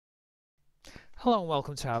Hello and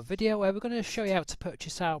welcome to our video where we're going to show you how to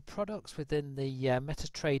purchase our products within the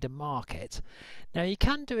MetaTrader market. Now you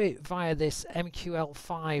can do it via this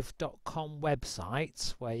mql5.com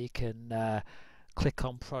website where you can click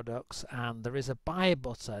on products and there is a buy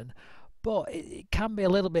button, but it can be a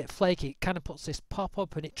little bit flaky. It kind of puts this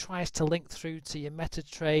pop-up and it tries to link through to your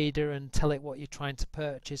MetaTrader and tell it what you're trying to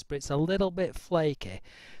purchase, but it's a little bit flaky.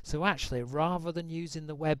 So actually, rather than using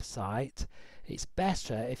the website, it's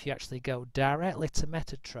better if you actually go directly to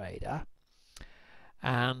MetaTrader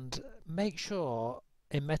and make sure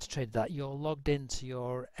in MetaTrader that you're logged into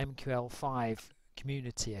your MQL5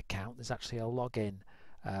 community account. There's actually a login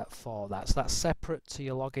for that, so that's separate to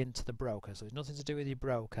your login to the broker, so it's nothing to do with your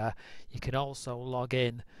broker. You can also log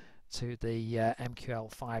in to the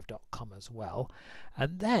mql5.com as well,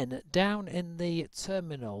 and then down in the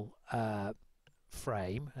terminal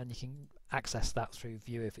frame, and you can access that through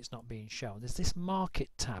view if it's not being shown, there's this market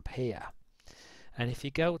tab here, and if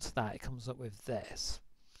you go to that it comes up with this,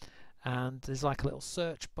 and there's like a little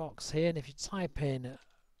search box here, and if you type in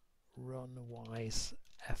Runwise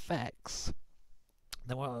FX,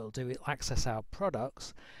 then what it'll do, it'll access our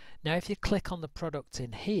products. Now if you click on the product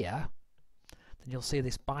in here, then you'll see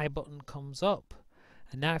this buy button comes up,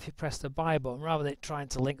 and now if you press the buy button, rather than it trying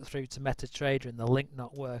to link through to MetaTrader and the link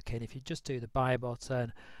not working, if you just do the buy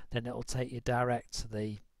button, then it'll take you direct to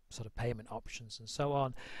the sort of payment options and so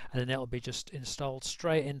on, and then it'll be just installed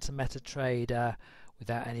straight into MetaTrader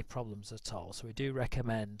without any problems at all. So we do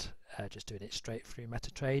recommend just doing it straight through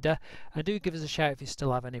MetaTrader, and do give us a shout if you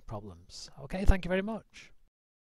still have any problems. Okay, thank you very much.